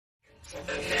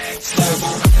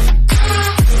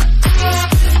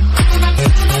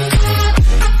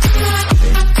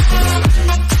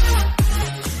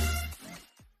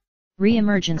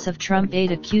Re-emergence of Trump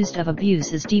aide accused of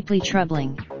abuse is deeply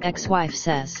troubling, ex-wife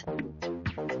says.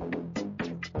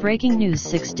 Breaking news: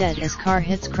 6 dead as car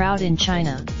hits crowd in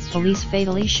China, police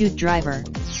fatally shoot driver,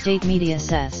 state media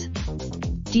says.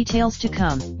 Details to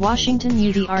come. Washington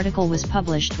U. The article was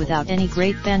published without any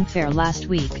great fanfare last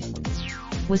week.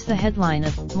 Was the headline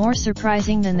of "More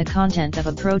surprising than the content of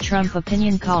a pro-Trump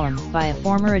opinion column by a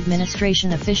former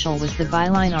administration official" was the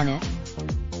byline on it.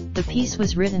 The piece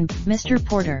was written by Mr.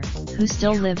 Porter, who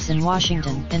still lives in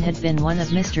Washington and had been one of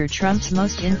Mr. Trump's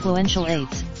most influential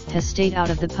aides, has stayed out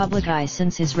of the public eye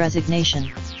since his resignation.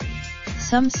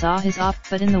 Some saw his op,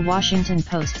 but in the Washington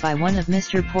Post by one of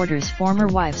Mr. Porter's former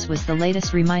wives was the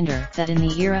latest reminder that in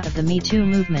the era of the Me Too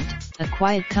movement, a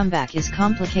quiet comeback is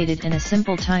complicated and a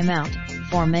simple timeout,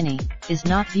 for many, is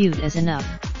not viewed as enough.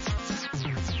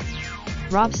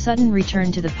 Rob's sudden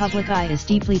return to the public eye is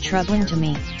deeply troubling to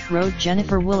me, wrote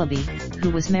Jennifer Willoughby, who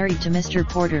was married to Mr.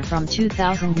 Porter from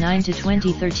 2009 to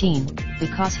 2013,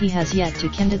 because he has yet to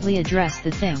candidly address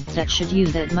the thing that should you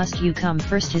that must you come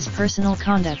first: his personal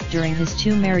conduct during his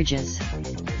 2 marriages.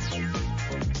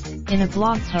 In a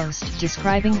blog post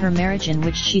describing her marriage in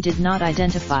which she did not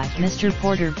identify Mr.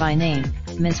 Porter by name,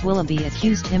 Ms. Willoughby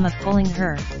accused him of pulling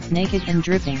her, naked and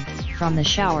dripping, from the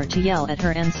shower to yell at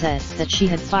her and said that she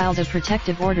had filed a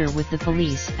protective order with the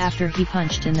police after he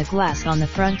punched in the glass on the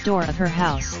front door of her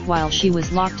house while she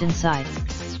was locked inside.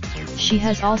 She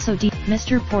has also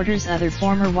Mr. Porter's other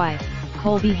former wife,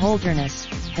 Colby Holderness,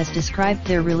 has described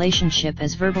their relationship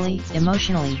as verbally,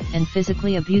 emotionally, and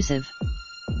physically abusive.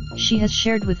 She has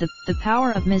shared with the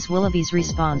power of Ms. Willoughby's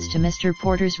response to Mr.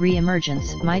 Porter's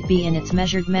re-emergence might be in its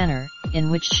measured manner, in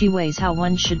which she weighs how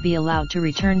one should be allowed to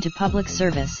return to public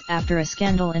service after a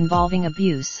scandal involving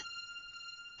abuse.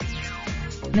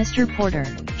 Mr. Porter,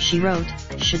 she wrote,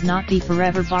 should not be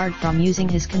forever barred from using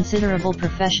his considerable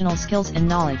professional skills and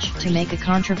knowledge to make a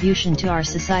contribution to our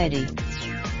society.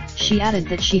 She added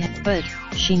that but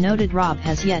she noted Rob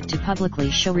has yet to publicly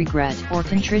show regret or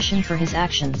contrition for his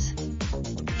actions.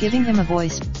 Giving him a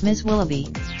voice, Ms. Willoughby,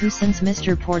 who since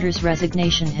Mr. Porter's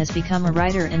resignation has become a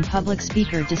writer and public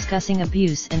speaker discussing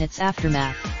abuse and its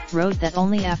aftermath, wrote that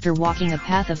only after walking a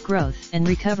path of growth and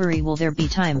recovery will there be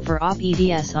time for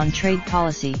op-eds on trade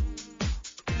policy.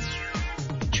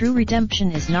 True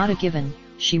redemption is not a given,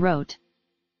 she wrote.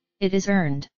 It is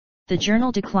earned. The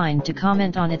Journal declined to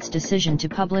comment on its decision to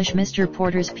publish Mr.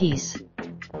 Porter's piece.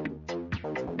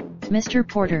 Mr.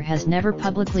 Porter has never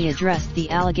publicly addressed the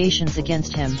allegations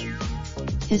against him.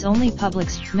 His only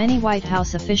many White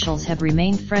House officials have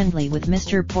remained friendly with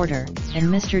Mr. Porter, and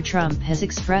Mr. Trump has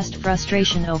expressed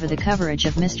frustration over the coverage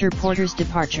of Mr. Porter's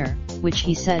departure, which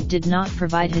he said did not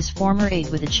provide his former aide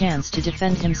with a chance to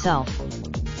defend himself.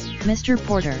 Mr.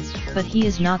 Porter, but he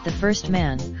is not the first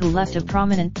man who left a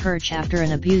prominent perch after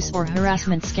an abuse or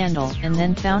harassment scandal and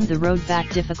then found the road back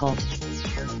difficult.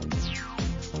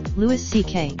 Louis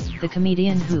C.K., the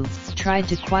comedian who tried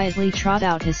to quietly trot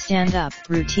out his stand-up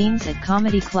routines at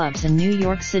comedy clubs in New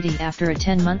York City after a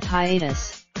 10-month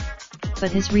hiatus.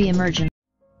 But his re-emergence.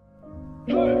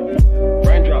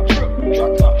 Raindrop,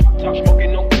 drop top,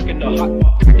 smoking, no cooking the hot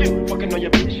pot. Fucking on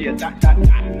your bitch, yeah,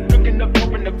 that. Looking up,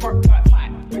 open the park pot.